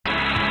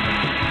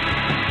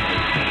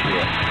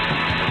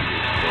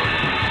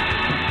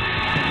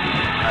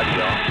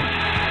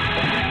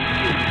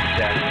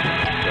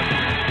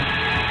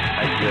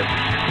ship,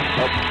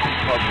 up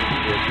public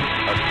ship,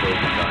 upload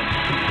done.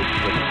 It's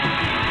like,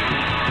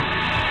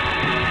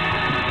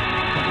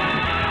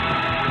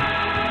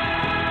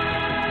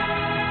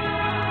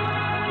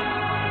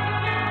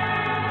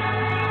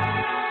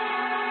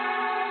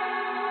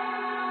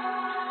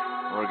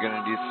 we're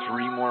gonna do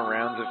 3 more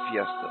rounds of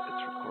Fiesta.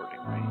 It's recording,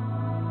 right?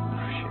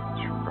 Oh shit,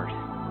 it's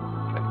reversing.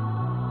 Okay.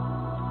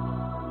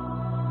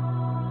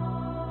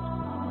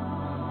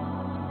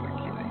 We're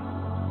kidding.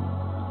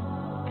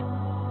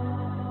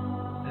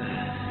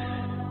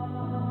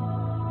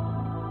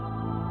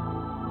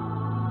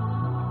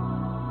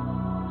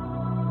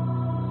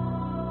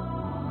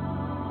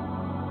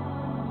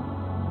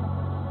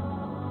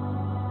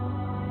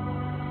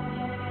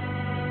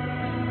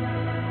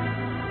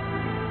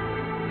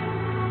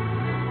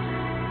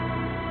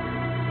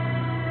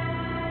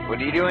 What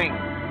are you doing?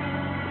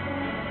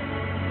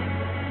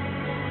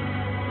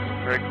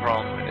 Greg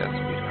crawling to my desk,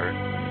 sweetheart.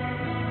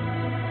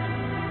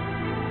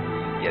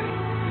 Get it.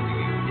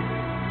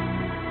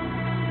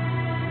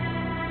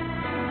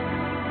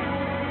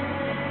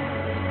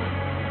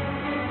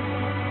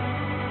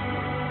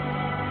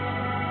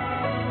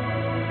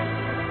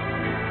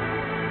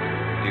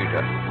 Dude,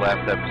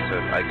 last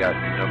episode I got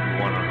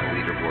 #1 on the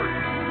leaderboard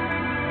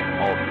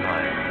all the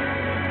time.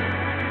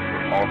 For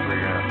all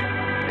 3 rounds.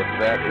 If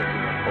that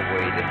isn't a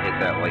way to hit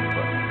that like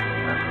button,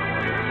 I don't know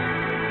what it is.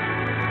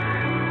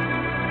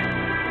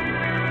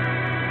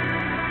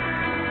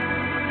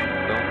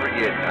 Don't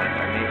forget, I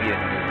may be a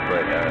noob,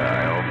 but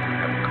I also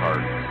have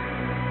cards.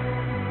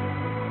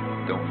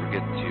 Don't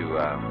forget to,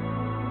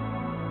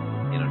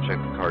 check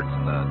the cards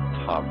in the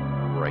top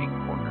right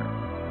corner.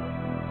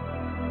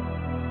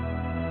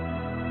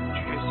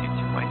 Introduce you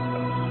to myself.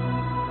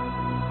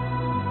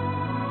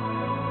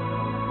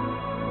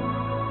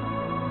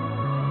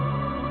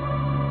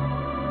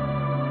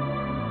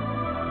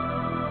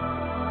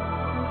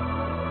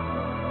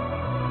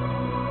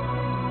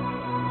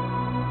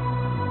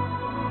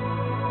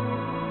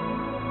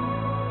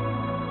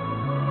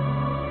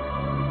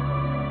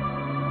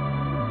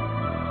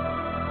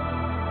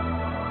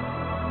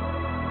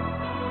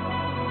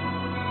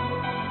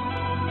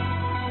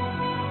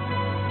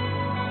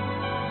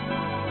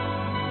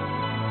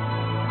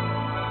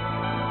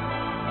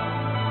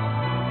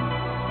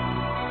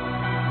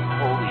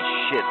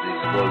 Shit,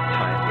 these load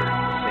times are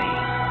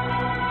insane.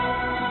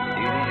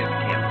 Dude, they just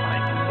can't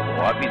find me. The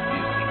lobby's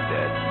usually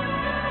dead.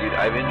 Dude,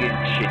 I've been getting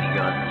shitty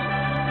guns.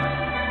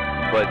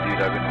 But,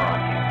 dude, I've been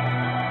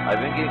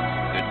getting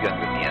some good guns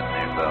at the end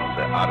there, though.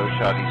 The auto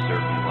shotty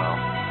served me well.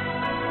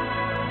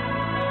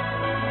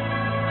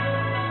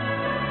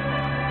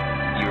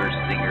 Your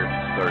stinger at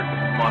the start.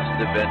 Must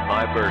have been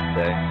my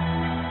birthday.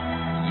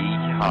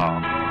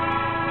 Yeehaw.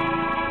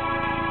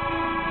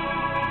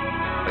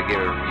 I gave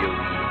a real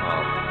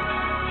yeehaw.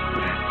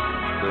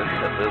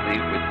 Lily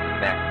would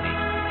smack me.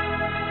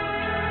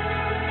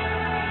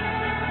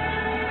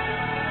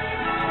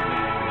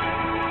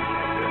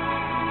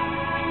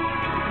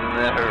 Isn't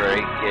that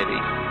right,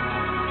 kitty?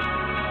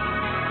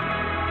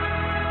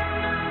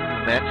 The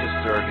match is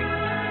starting.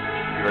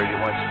 You ready to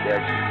watch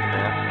Dad shoot the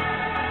match?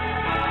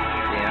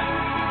 Yeah.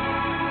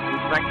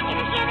 He's like, can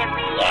you get him?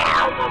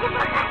 Yeah,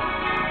 motherfucker!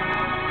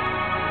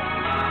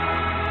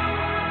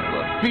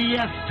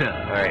 Fiesta!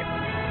 Alright.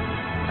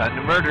 Time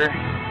to murder.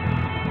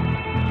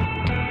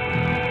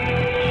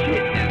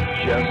 Shit is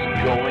just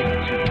going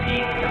to be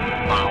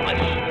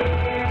demolished.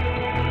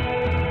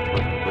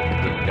 Look at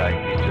this guy.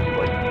 He's just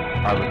like,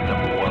 I was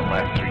 #1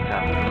 last 3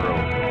 times in a row.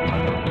 I'm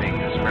gonna make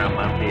this round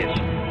my bitch.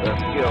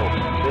 Let's go.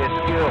 Let's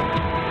go.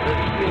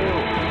 Let's go.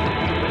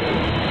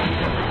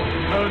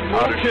 Earn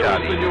more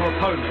kills than your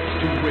opponents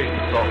to win.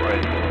 Assault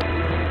rifle.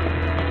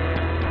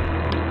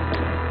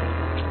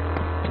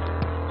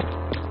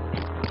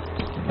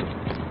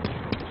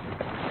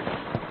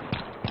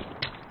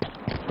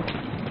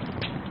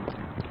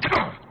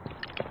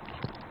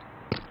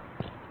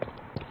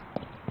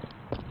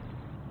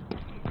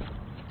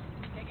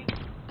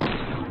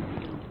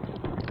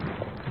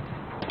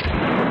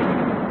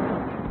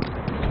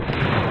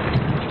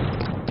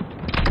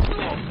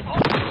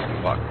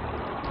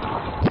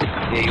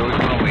 Yeah, you always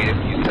want to wait a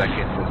few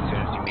seconds as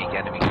soon as you make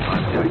enemy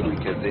contact,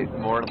 because it's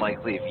more than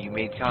likely if you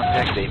made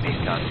contact, they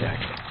made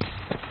contact.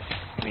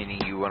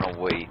 Meaning you want to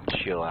wait and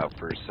chill out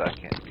for a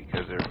second,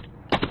 because they're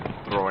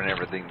throwing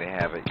everything they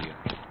have at you.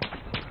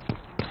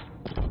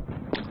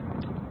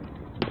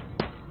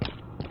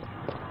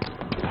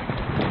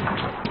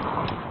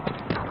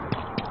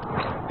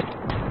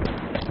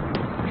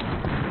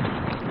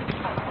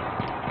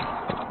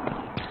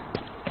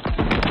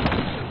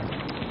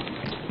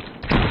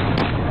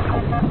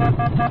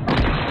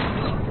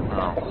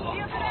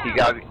 He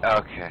got me.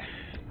 Okay.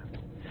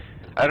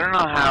 I don't know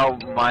how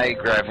my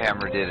grab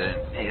hammer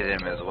didn't hit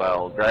him as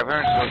well. Grab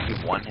hammer's supposed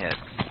to be 1 hit.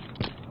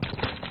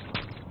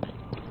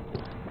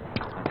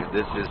 Okay,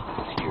 this is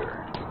secure.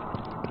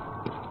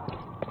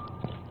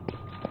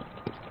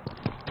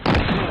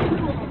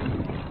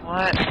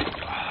 What?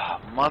 Oh,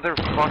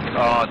 motherfucker.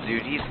 Oh,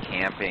 dude, he's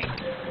camping.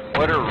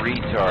 What a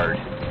retard.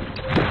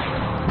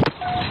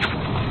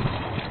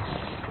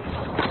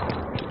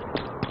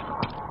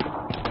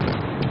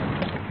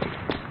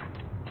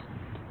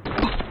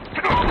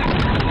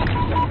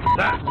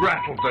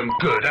 Rattled them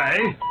good,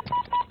 eh?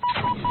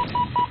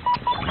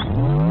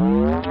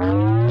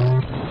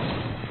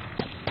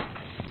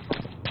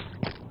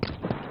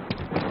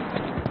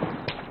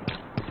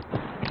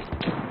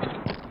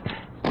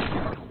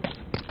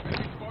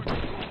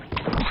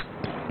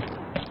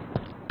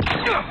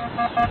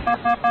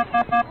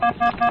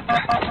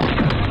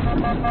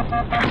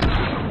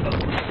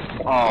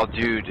 Oh,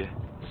 dude.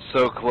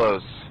 So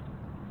close.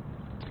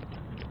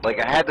 Like,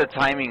 I had the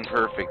timing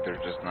perfect.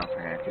 There's just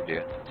nothing I could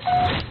do.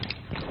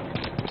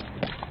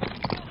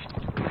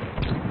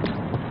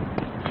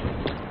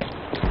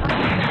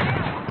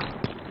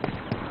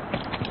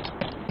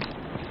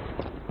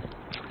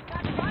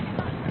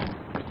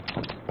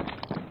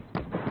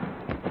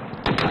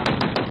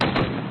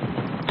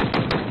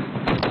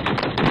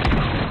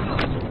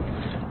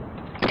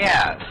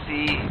 Yeah,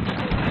 see?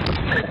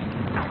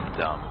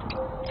 Dumb.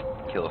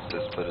 Kill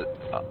assist, but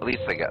at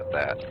least I got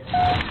that.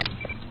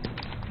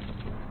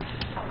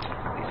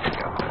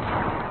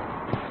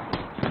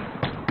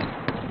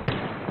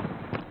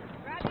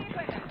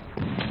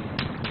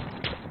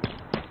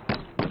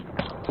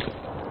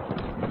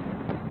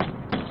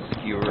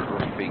 Skewer or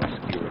fake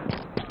skewer.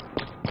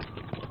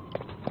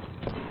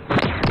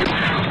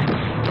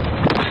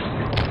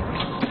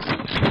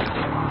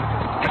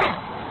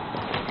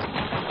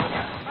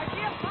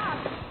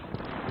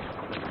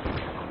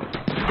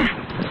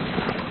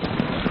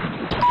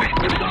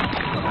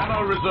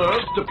 Ammo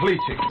reserves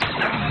depleting.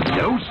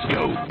 No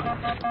scope.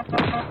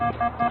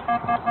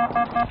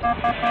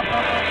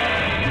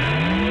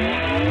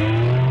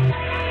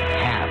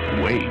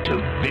 Halfway to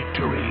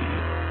victory.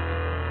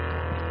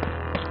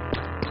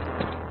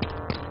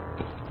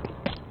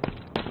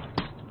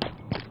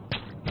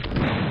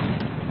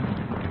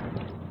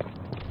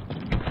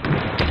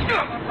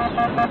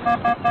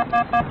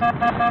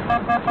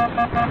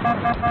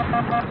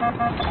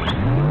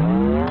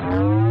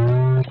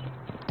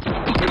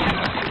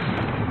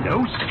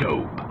 No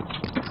scope.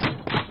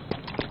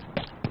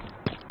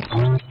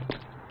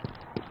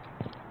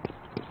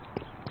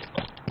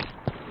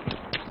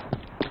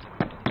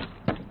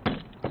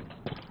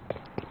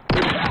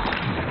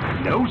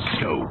 No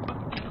scope.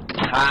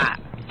 Ha!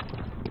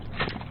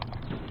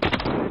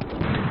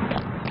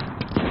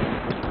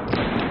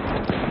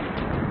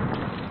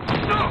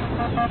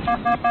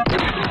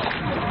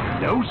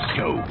 No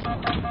scope.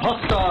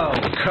 Hostile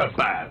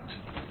combat.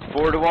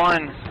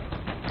 4-1.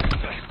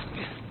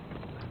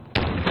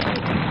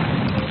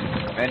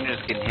 Men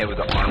just getting hit with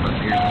an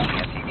armor-piercing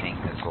anti-tank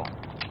missile.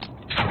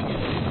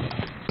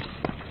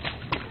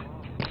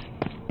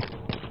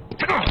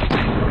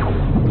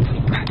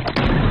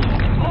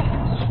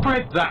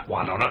 Spread that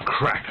one on a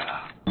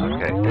cracker.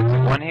 Okay, it's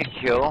a one-hit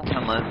kill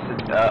unless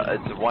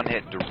it's a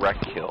one-hit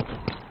direct kill.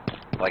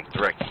 Like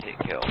direct hit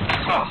kill.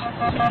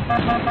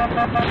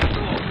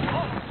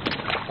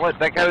 What?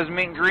 That guy was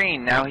mint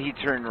green. Now he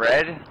turned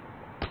red?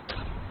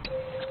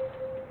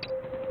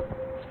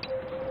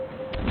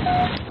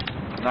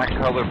 I'm not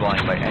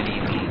colorblind by any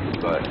means,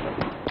 but...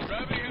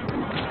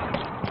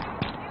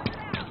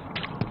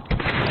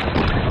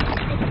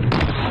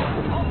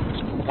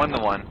 Won the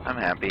one. I'm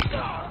happy.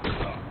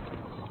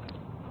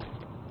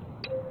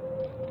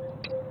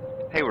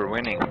 Hey, we're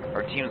winning.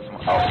 Our team's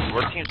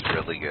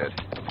really good.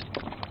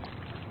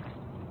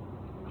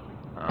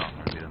 Oh,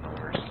 I'm doing the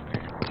worst.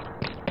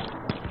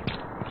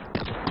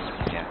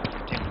 Yeah,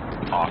 our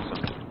team's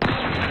awesome.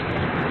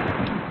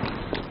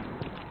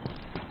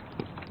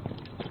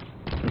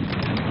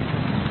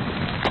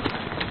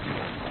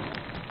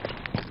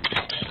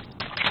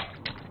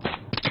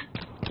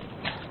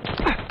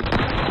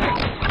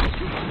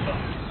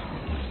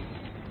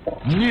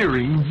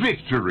 Nearing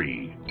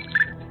victory.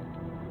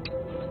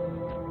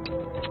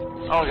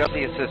 Oh, I got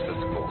the assist. That's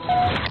cool.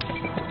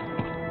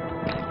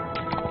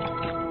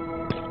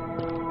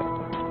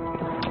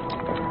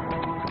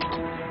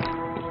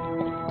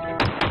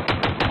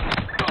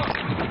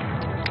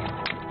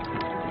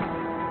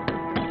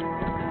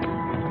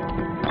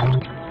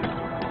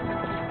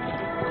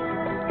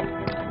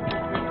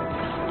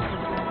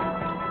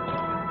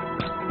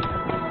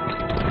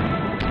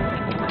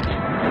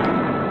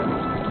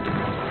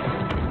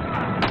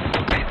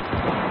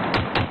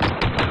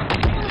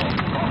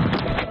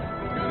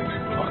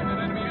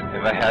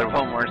 If I had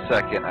one more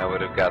second, I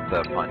would have got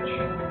the punch.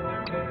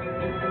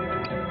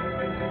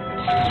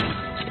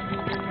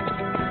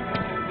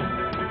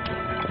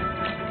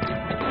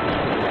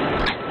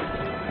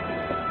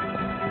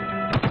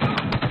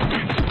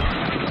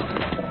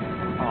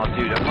 Oh,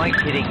 dude, I'm like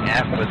hitting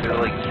F, but they're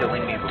like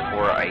killing me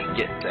before I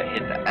get to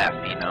hit the F,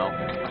 you know?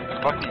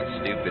 It's fucking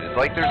stupid. It's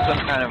like there's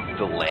some kind of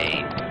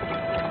delay.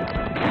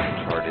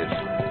 Retarded.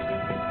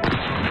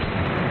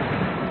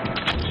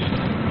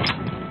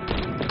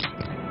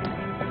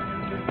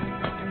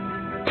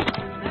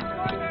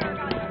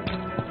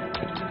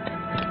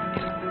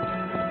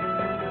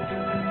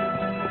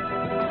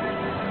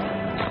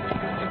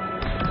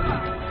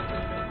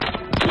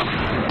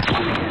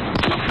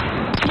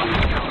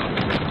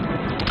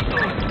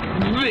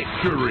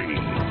 Victory!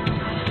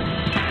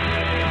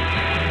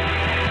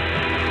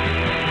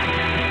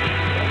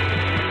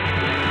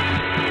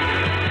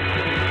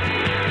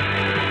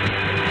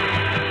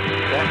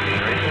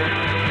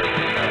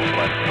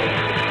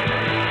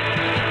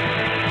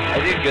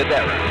 good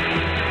that round.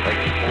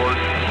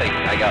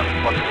 I got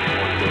fucking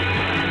 4 kills.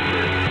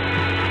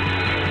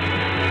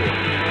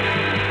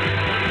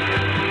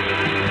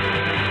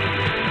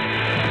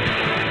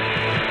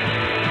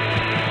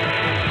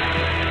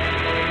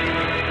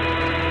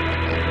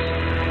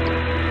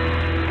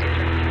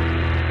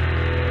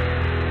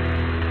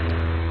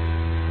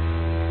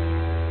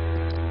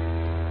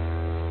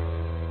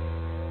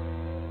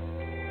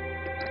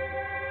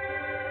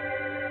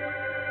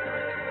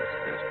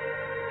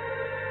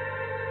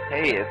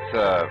 Hey, it's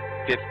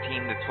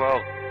 15 to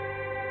 12.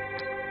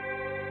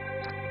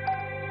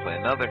 Play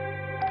another.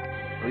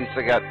 At least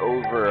I got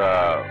over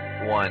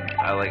 1.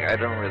 I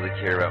don't really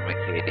care about my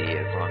KD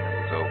as long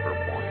as it's over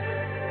 1.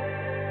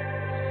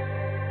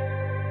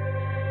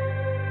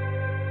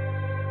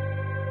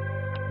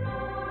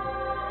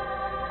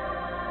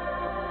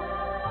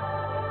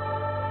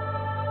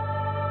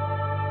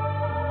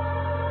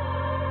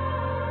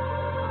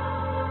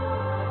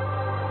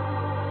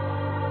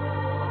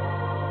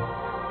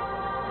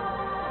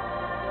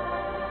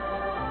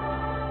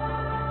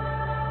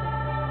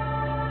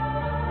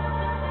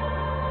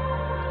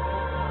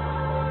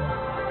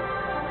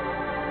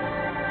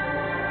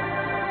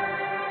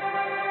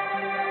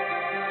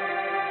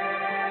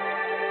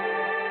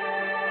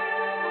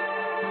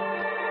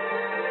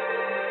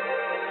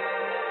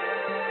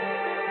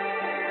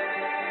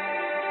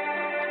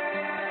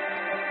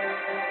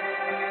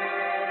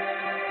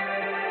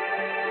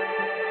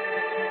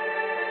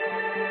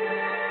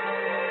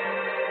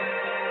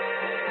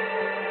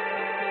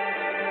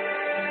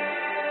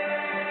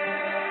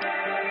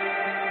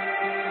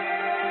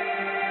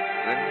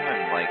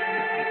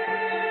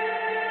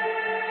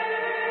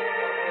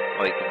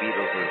 Like, the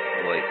Beatles is,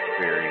 like,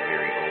 very,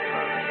 very old.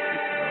 Not many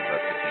people know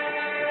about the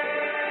Beatles today.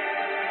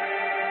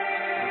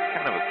 It's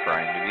kind of a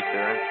crime, to be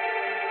fair.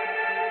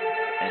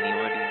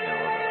 Anybody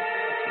know about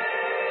the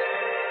Beatles?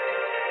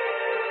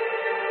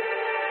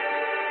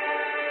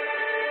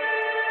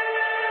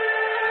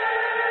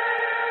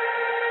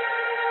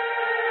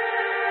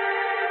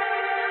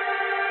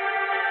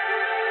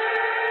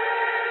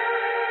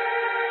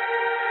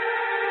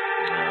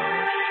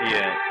 No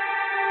shit.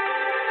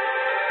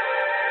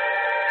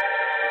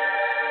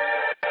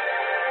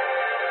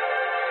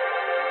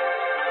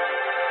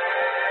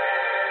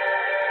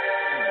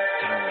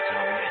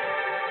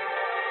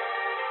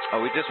 Oh,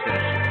 we just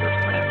finished the first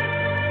match.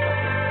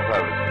 Okay. I thought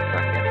it was the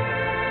second.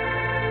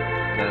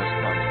 Dennis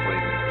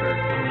contemplating the third,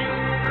 which is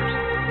the first.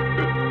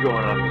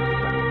 Going on to the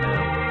second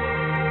now.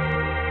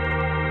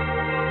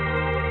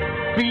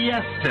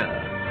 Fiesta.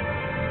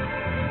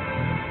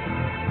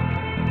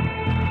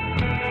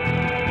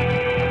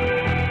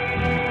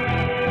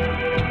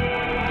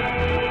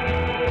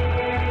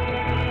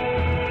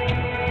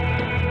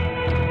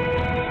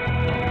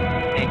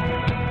 Hey,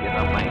 get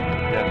on my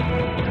desk.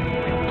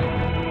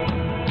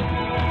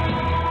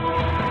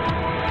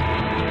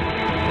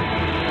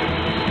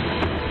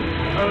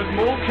 Earn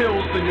more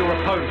kills than your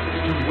opponents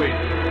to win.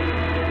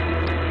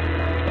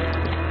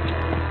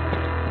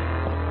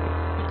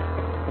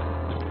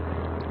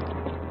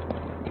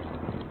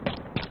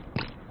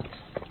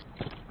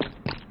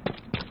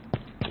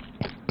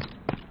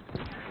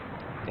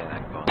 Yeah,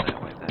 I'm going that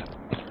way, that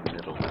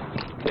middle one.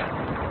 Yeah.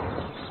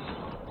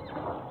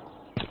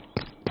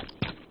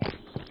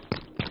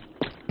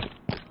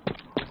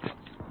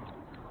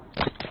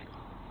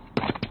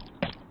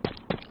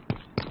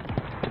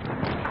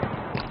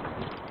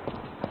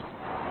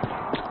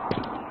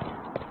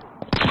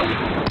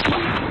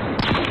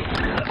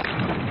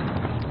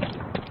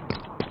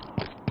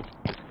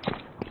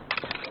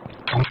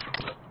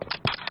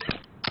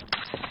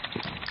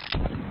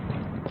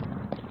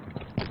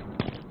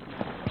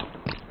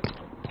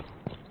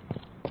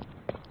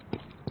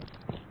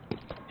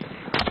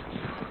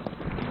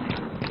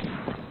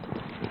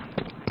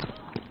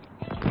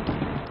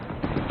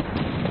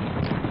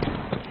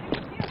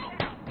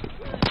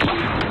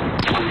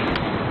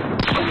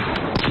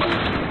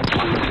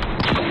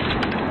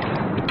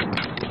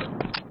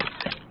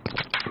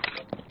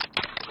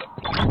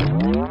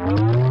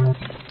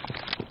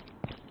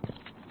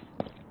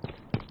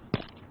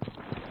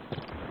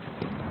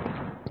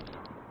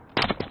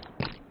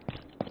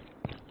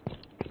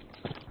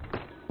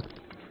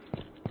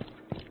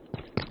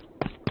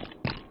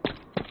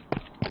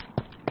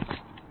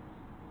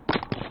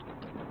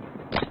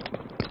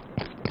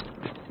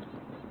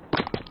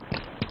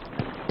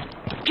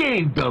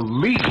 Gained the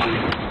lead.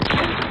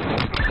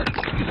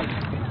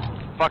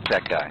 Fuck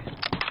that guy.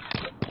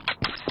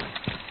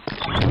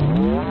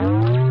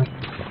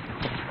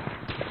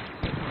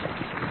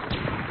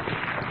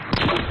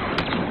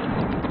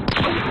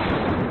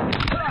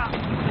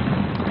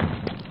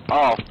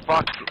 Oh,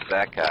 fuck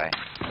that guy.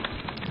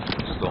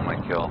 Stole my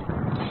kill.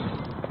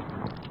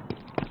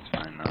 It's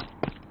fine though.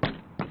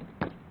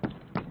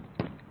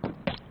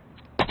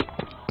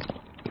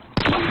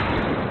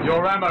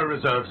 Your ammo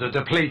reserves are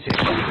depleted.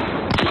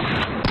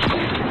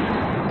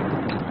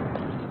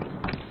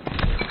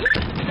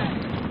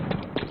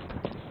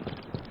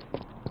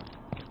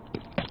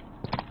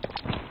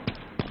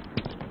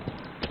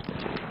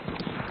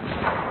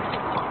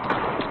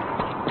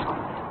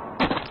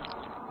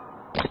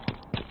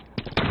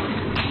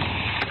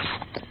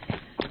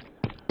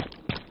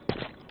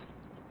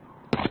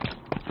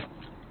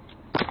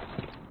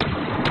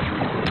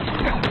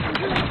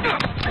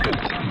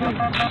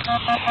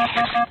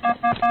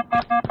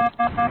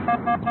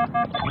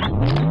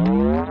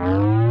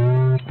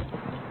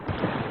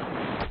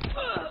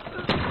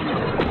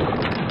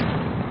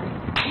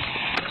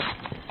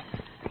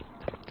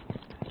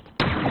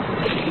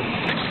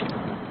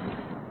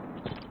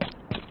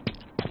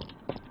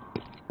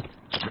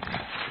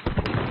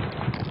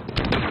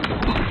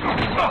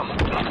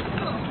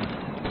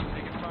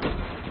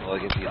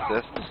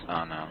 assist?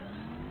 Oh no.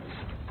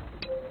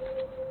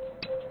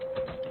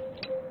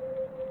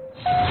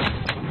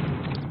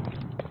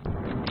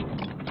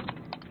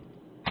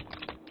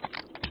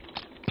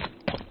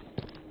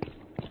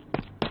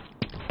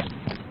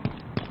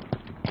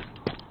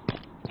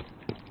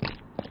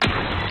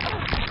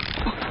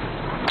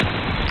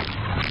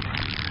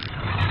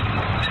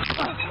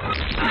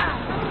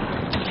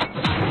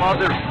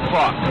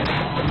 Motherfucker.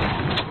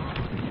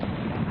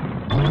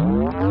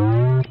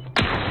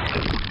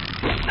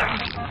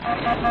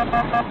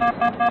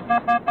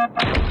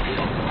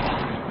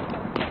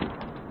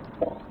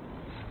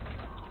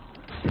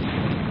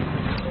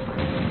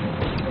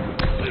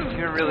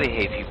 I really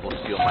hate people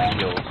steal my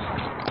kills.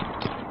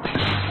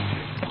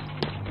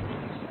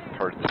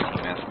 Part of the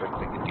team aspect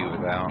I could do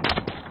without.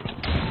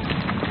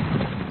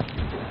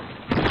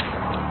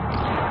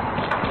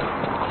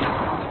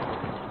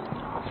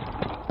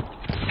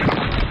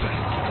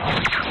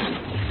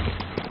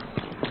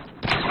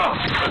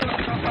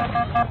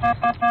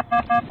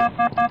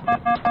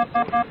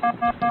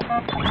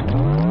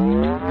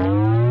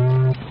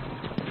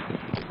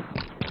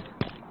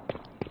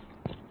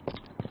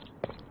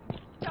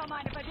 Don't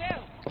mind if I do.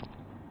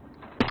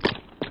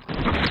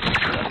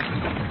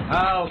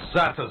 How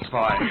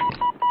satisfying.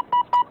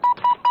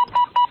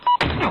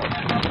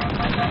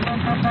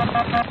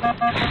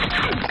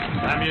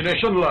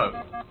 Ammunition low.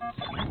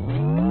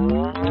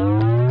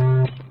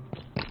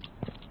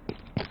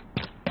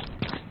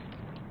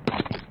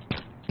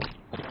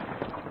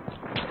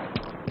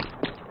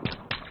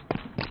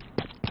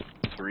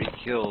 Three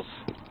kills.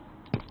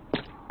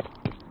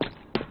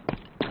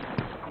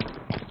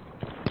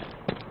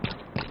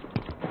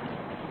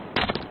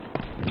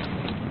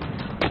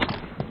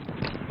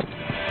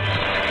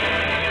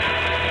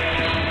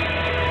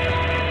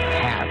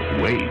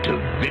 Halfway to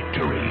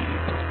victory.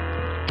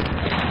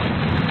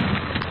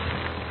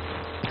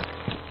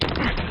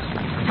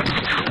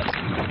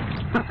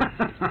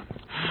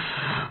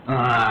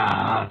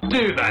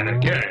 Do that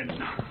again.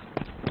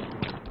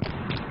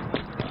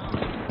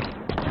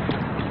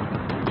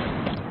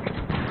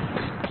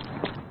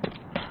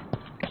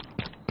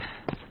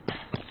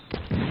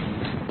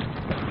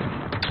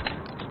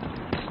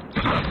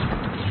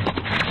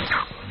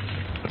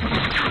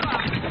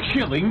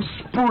 Killing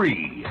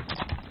spree.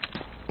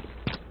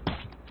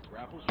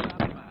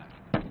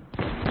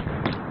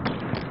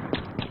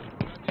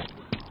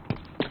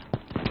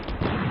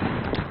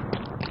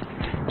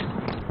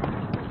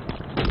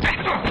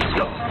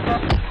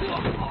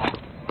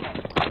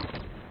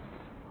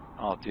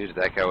 Oh, dude,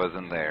 that guy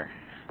wasn't there.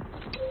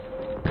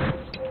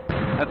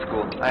 That's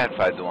cool. I had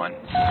 5-1.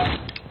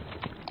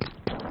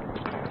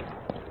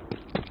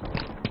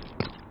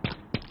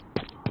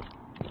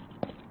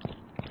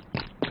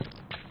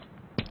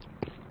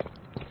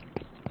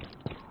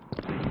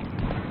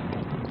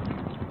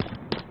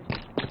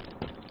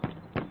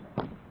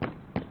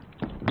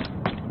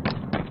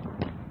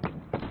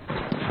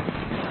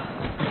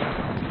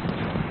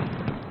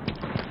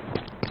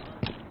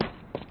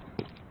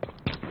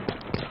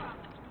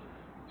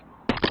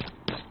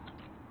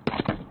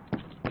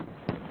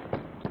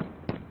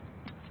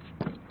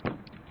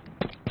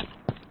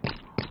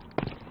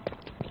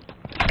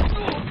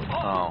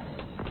 Oh.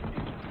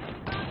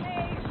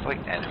 It's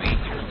like enemy.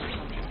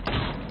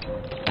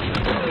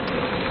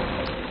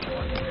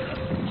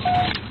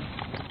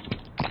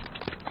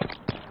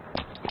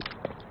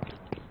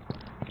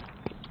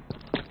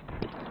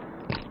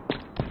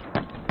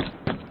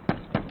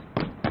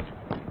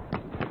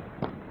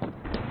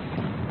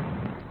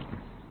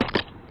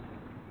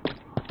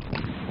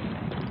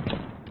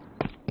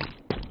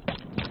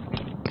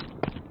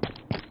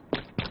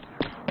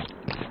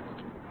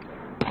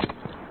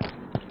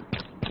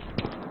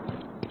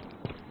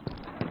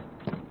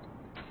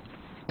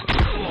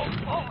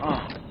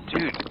 Oh,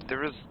 dude, there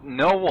was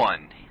no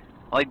one.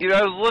 Like, dude,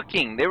 I was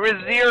looking. There was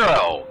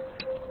 0.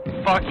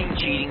 Fucking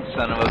cheating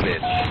son of a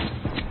bitch.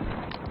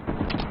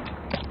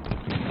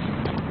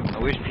 I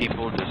wish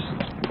people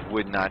just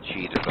would not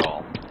cheat at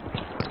all.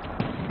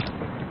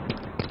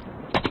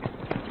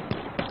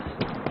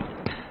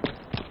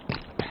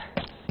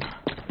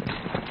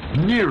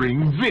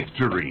 Nearing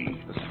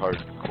victory. This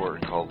hardcore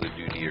Call of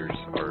Dutyers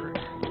are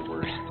the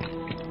worst.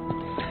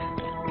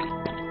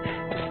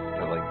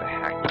 They're like the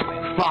hack win.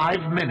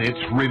 5 minutes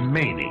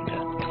remaining.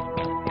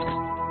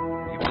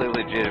 You play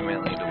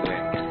legitimately to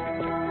win.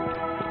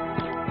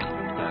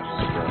 Not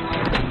just for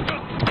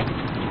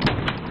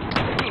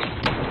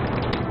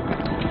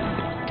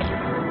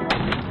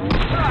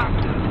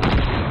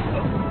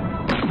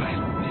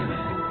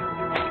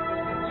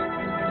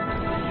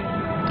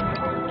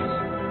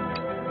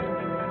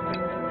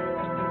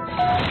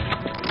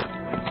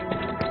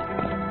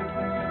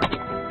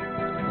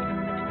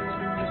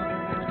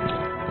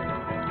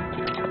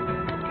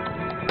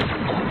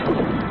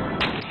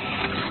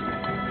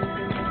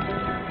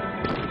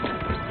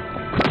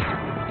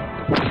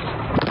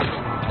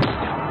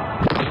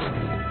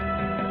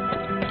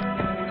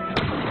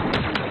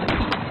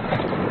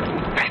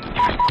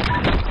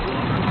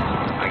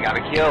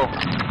kill.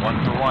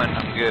 1 for 1.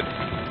 I'm good.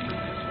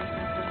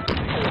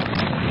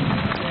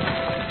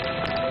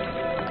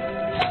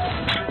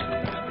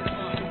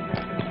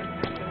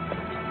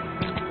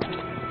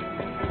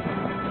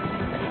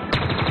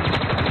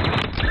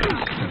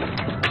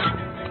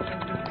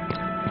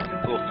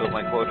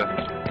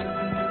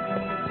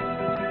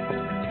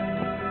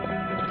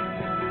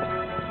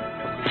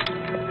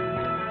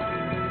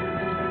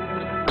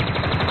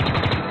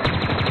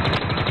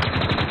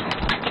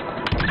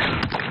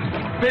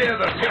 spear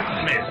that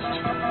just missed.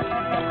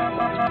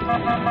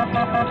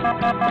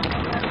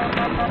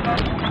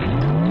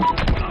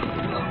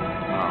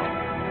 Oh,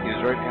 he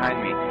was right behind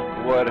me.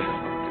 What?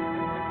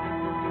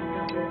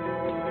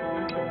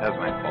 That was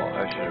my fault. I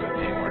should have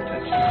paid more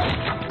attention.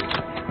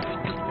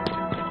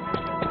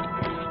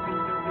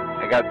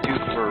 I got 2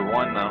 for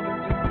 1 though.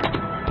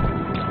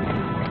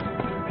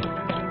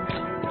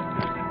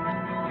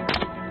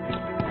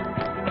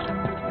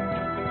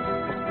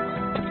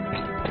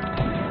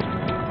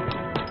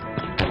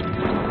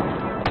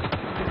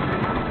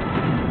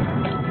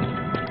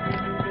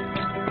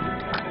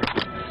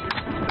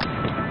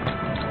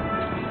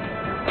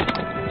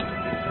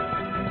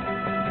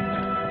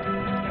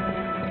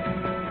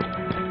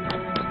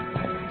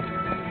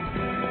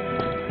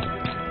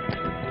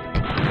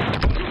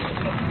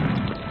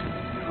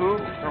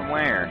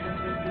 Where?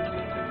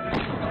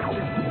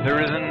 There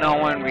isn't no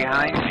one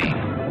behind me.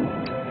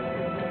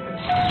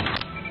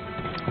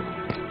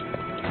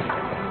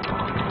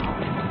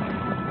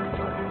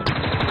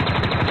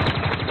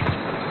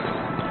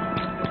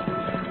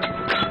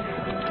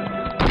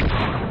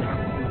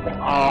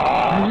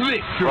 Oh,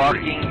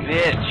 fucking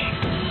bitch.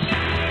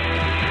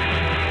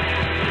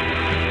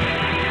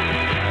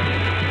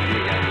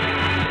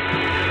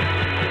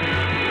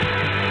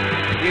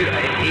 Dude, I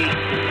hate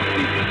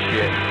stupid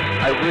shit.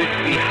 I wish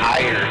we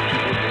hire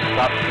people to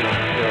stop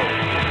stealing kills.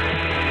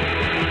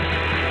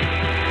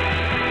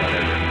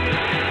 Whatever.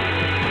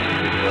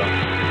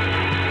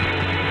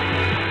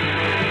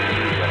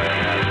 See what I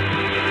have.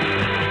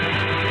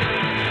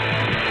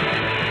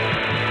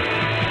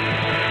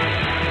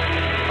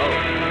 Oh,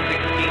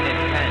 16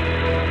 and 10.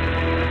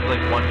 It's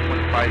like 1.5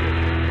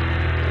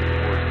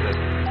 forces.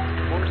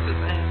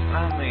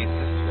 How many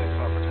assists do I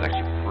have? It's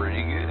actually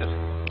pretty good.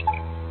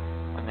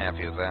 I'm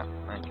happy with that.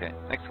 Okay,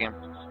 next game.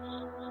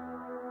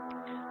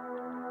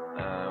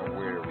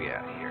 Where are we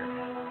at here?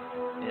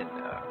 In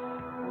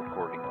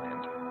recording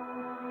land.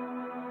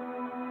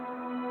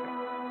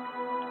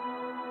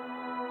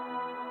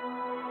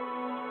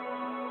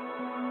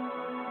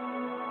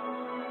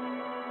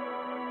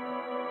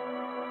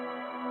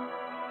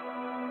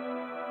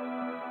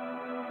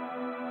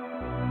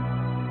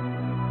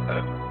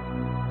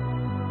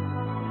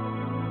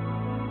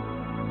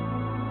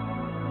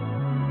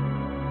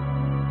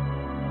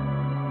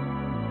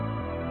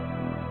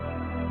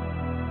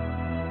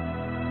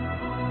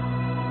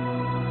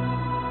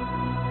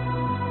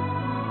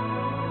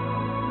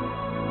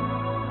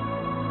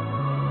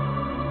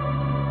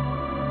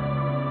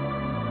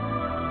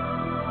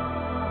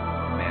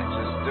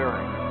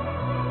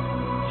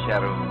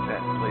 Shadow of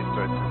Intent, play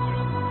start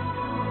sensors.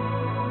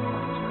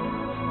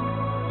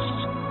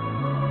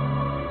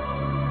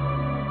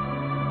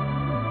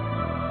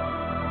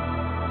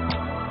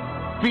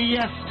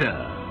 Fiesta.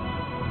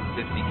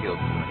 50 kills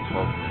in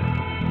 12 minutes.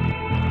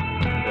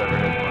 Whoever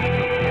has one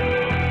kill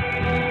cancel.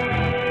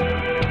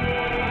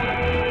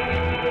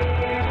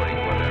 Like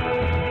whatever.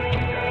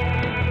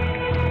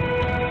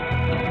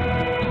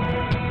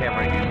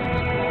 Camera using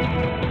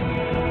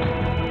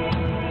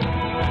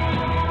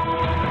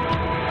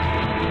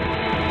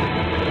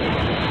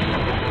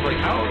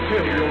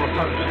Kill your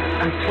opponent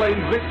and claim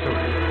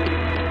victory.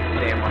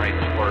 damn right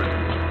sport.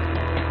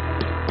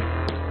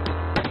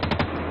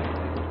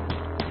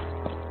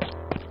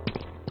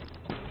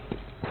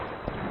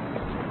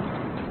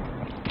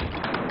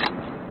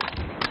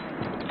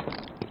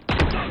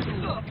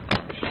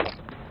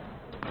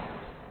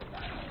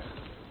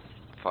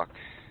 Fuck.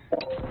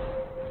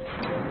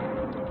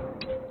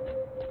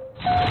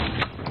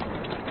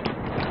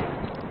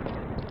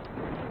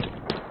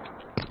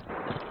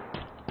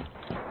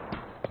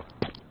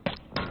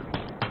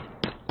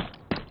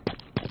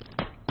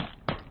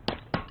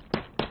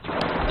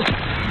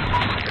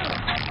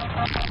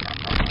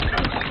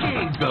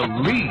 The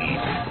lead.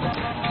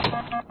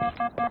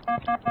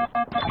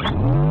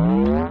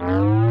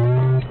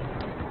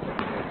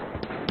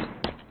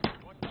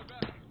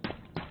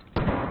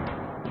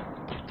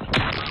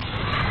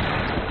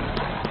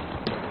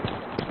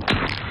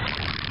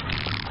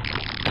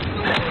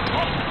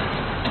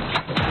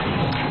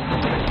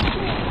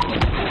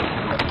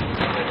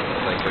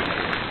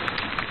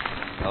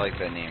 I like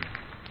that name.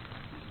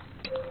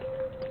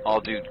 Oh,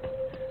 dude.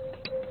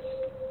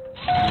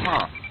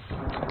 Huh.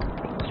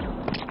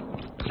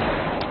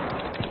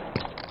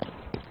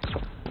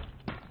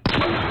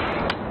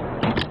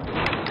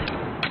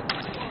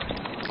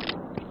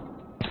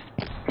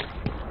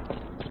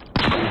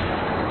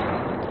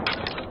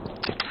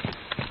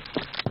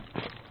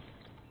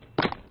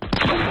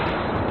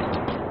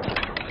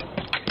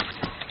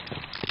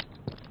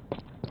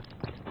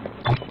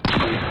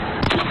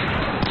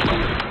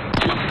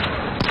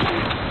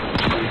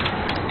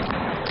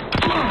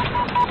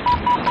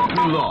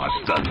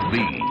 Lost the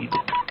lead.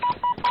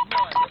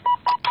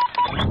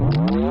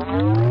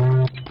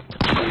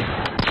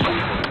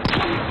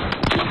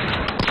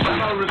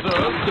 Ammo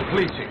reserve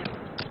depleting.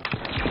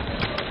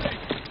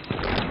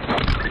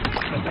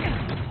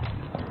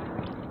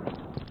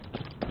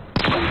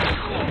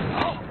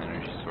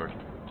 Energy source.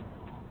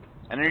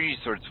 Energy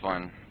Sword's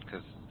fun,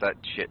 because that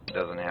shit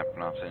doesn't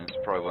happen often. It's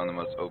probably one of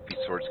the most OP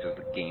swords, because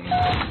the game is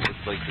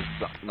like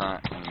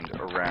designed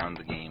around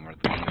the game, or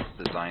the game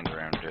is designed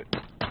around it.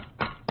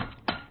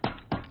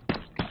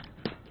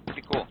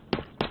 Pretty cool.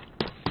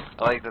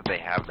 I like that they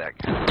have that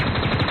kind of...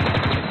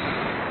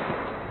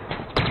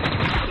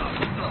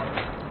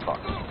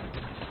 Fuck.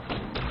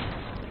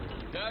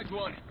 Tag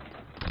one.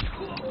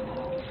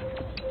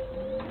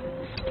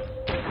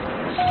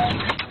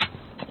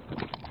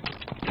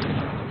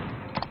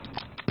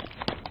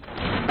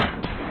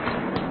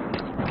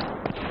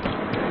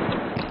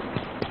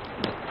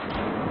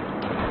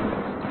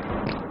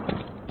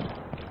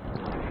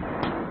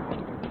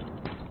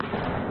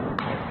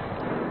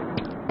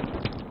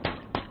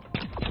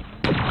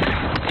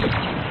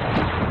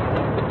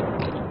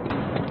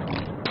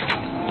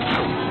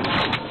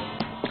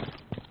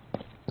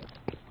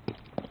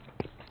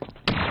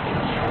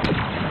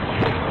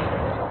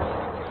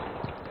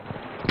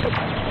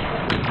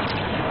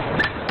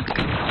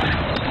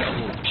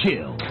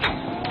 Kill.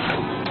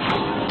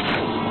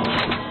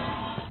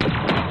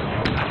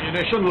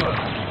 Ammunition low.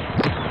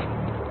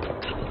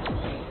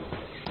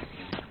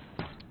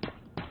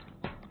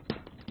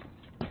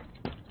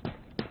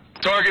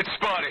 Target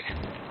spotted.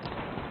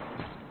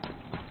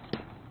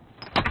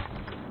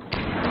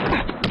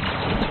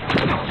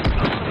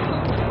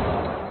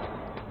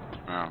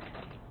 Oh.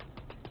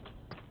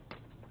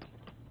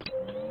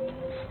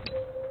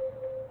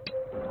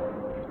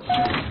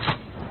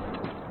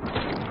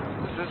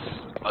 This is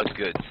a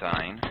good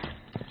sign.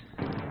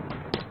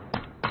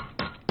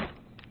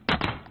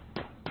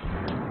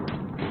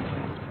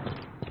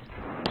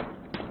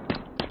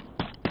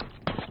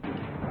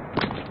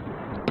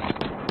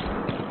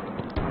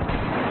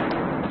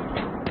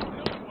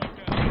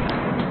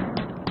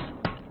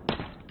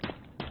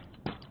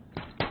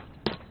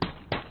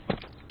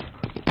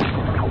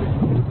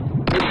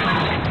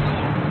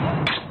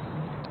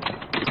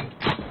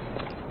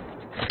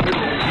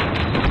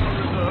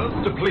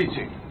 Reserves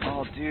depleting.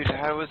 Oh, dude,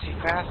 how is he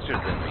faster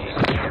than me?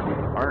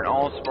 Aren't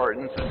all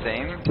Spartans the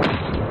same?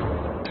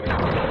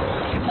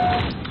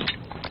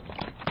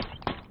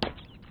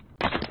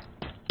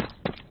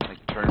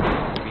 Like, turn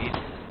speed?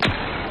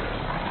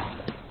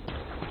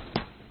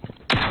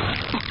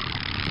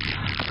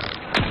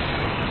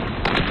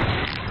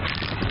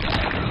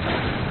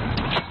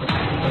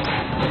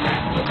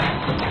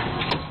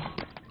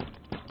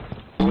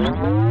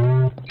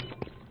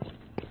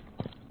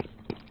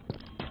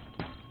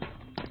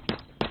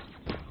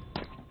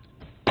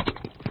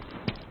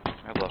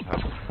 I love how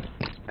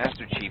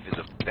Master Chief is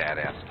a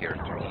badass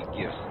character. He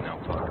gives no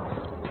fucks.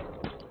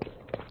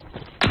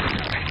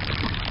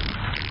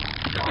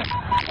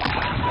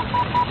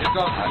 You've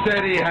got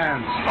steady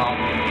hands, Tom.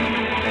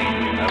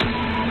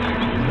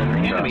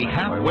 Enemy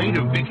halfway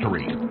to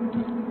victory.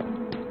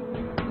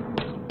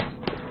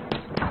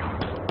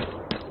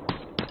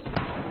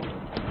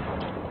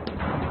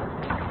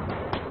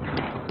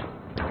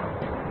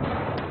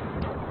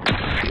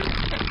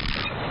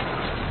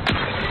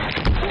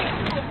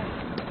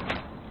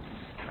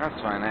 That's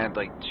fine. I had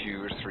like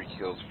 2 or 3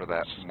 kills for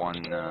that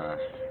one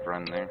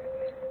run there.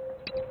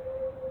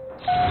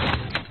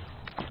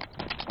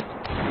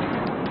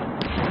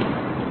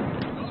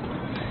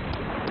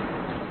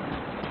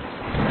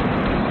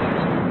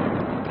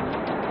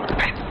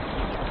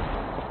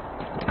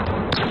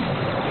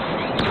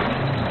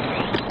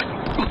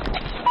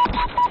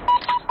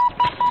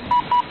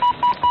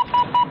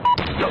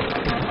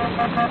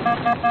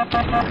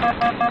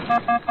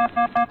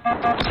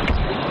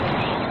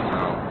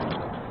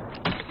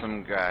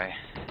 Some guy.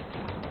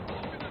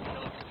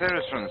 Said it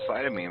was from the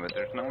side of me, but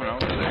there's no one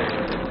over there.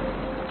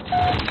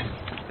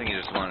 I think he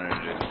just wanted an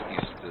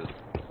excuse to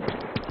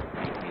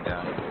beat me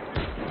down.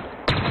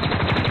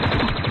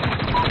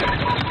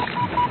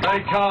 They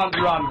can't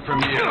run from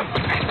you.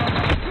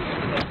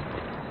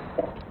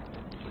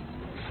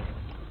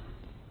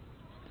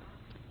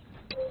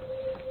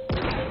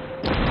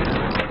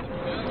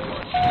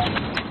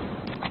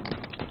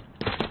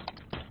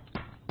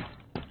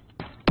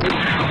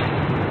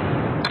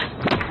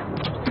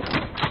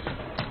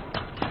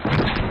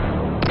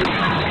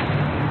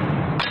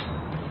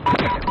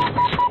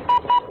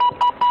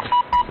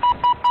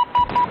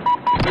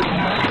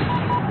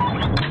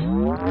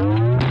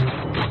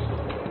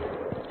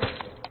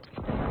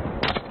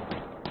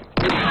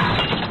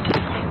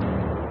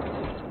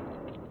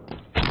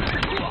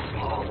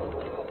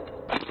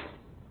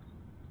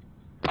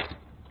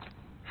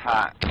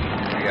 Ha!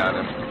 I got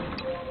him.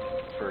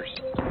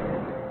 First.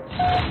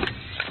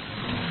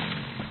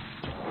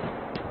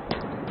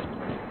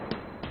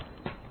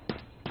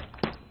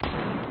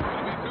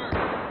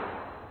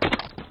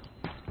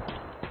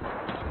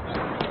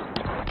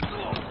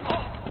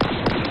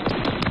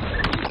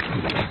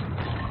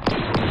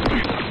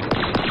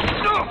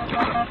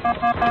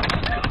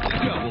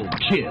 Double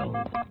kill.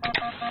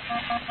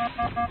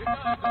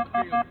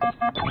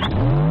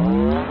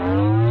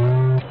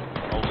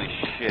 Holy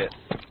shit.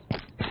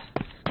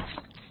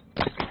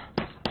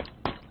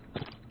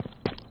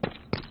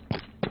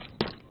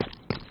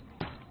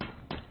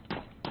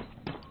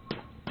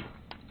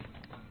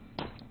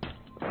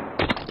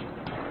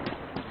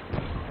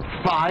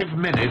 5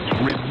 minutes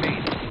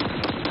remaining.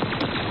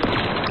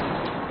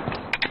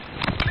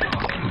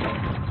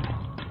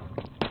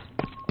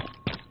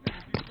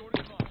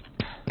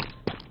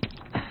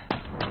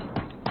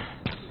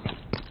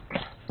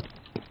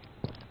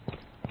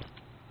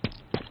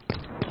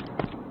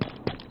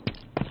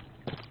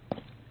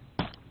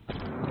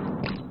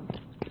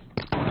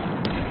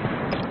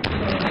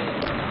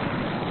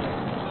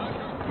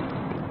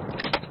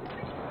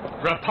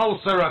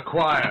 Repulsor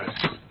acquired.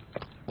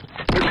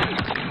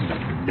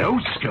 No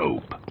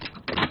scope.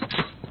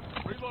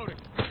 Reloading.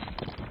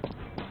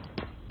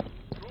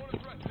 Throwing a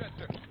threat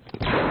tester.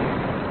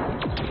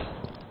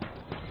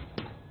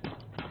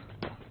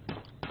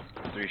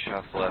 3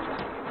 shots left.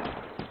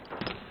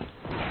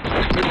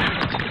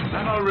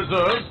 Ammo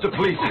reserves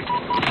depleted.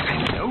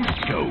 No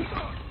scope.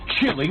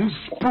 Killing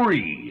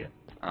spree.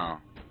 Oh,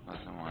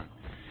 wasn't one.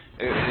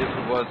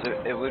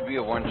 It would be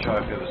a one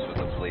shot if it was with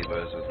a blade, but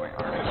it was with my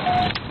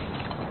arm.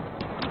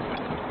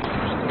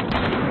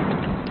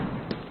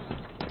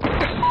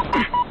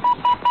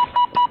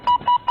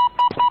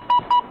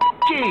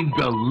 Gained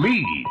the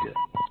lead.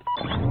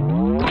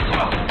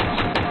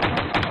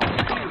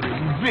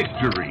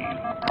 Victory.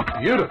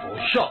 Beautiful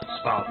shot,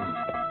 Spartan.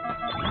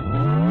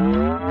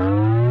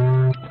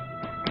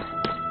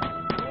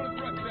 Throwing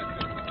a threat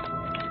tester.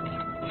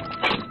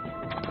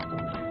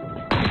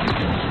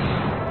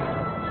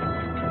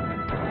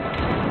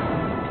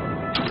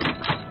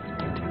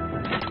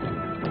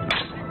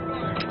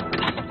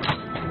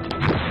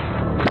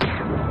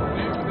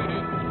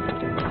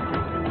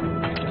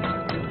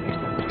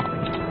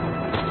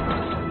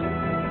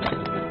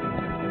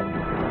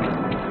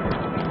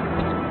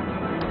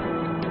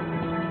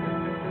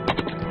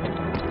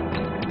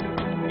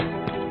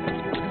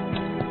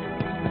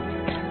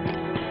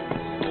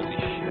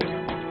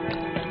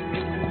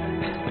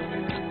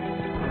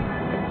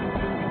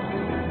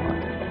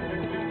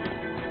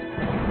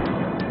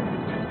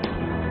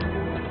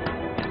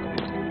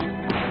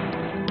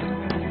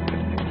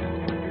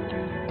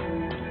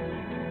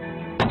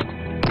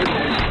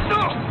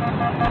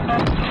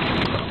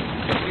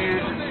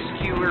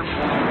 Skewer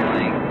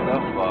falling. The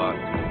fuck?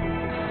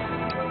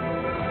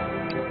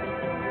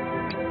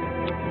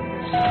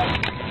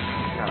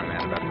 Kinda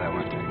mad about that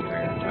one.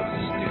 That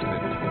was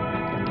stupid.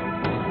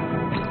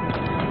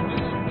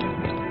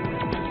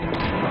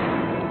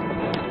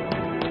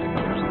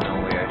 There's no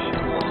way I should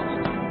have lost.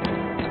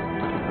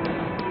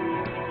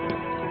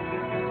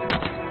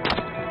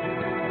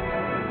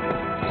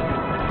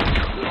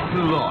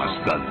 Lost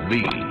the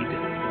lead.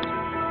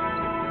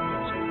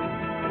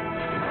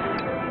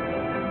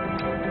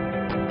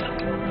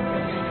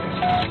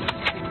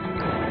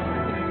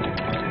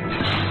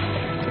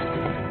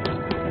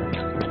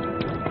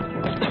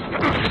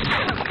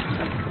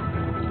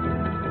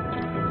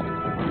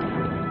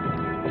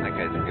 That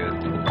guy's good.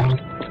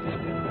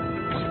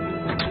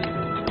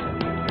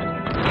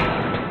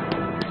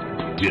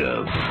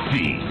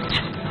 Defeat.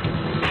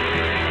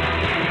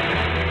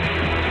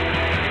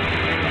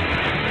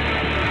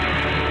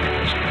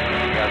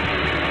 Got 2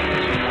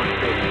 more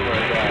kills before I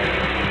die.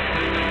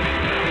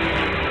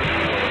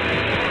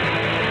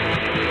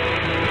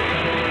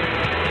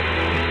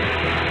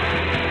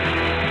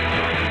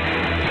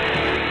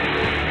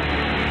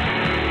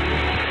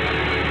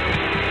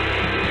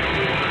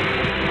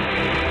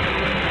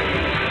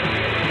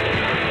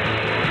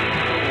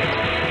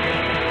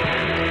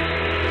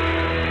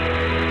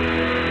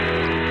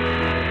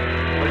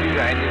 Well, dude, I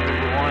ended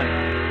number 1.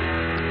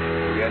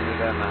 We ended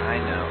on the high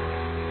note.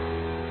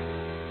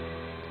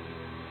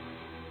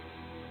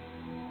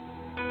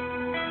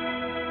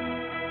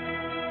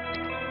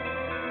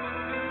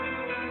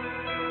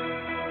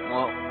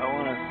 Well, I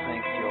want to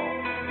thank y'all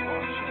for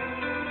watching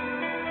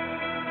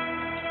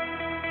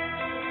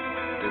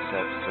this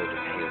episode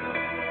of Halo.